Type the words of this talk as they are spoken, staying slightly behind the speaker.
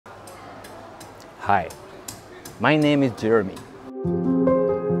Hi, my name is Jeremy.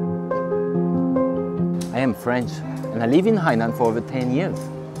 I am French and I live in Hainan for over 10 years.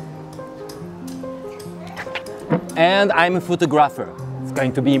 And I'm a photographer. It's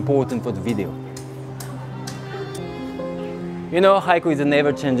going to be important for the video. You know, Haikou is an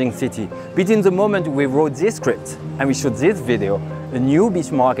ever-changing city. Between the moment we wrote this script and we shot this video, a new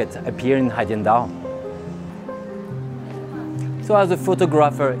beach market appeared in Hainan. So as a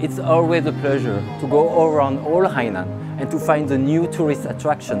photographer, it's always a pleasure to go around all Hainan and to find the new tourist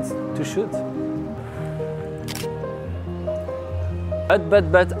attractions to shoot.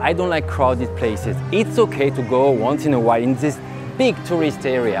 But I don't like crowded places. It's okay to go once in a while in this big tourist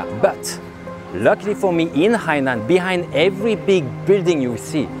area. But luckily for me, in Hainan, behind every big building you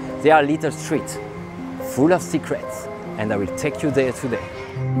see, there are little streets full of secrets, and I will take you there today.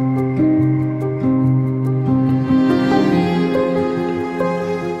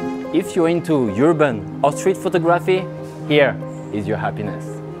 If you're into urban or street photography, here is your happiness.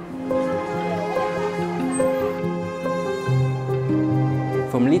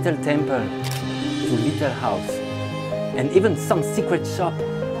 From little temple to little house, and even some secret shop.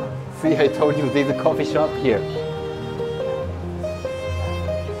 See, I told you there's a coffee shop here.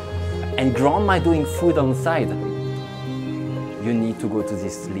 And grandma doing food on the side. You need to go to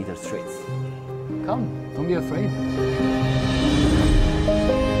these little streets. Come, don't be afraid.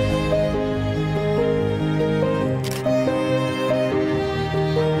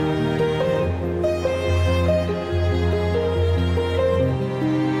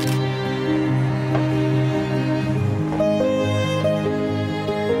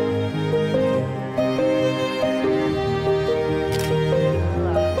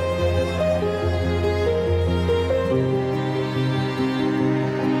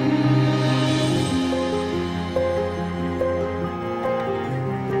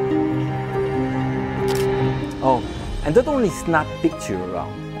 Oh, and don't only snap pictures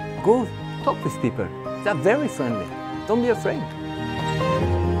around. Go talk with people. They're very friendly. Don't be afraid.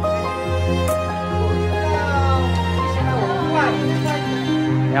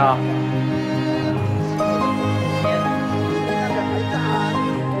 Yeah.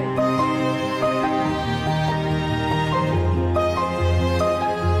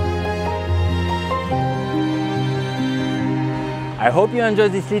 I hope you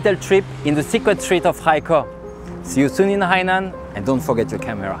enjoyed this little trip in the secret street of Haikou. See you soon in Hainan, and don't forget your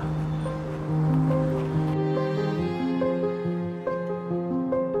camera.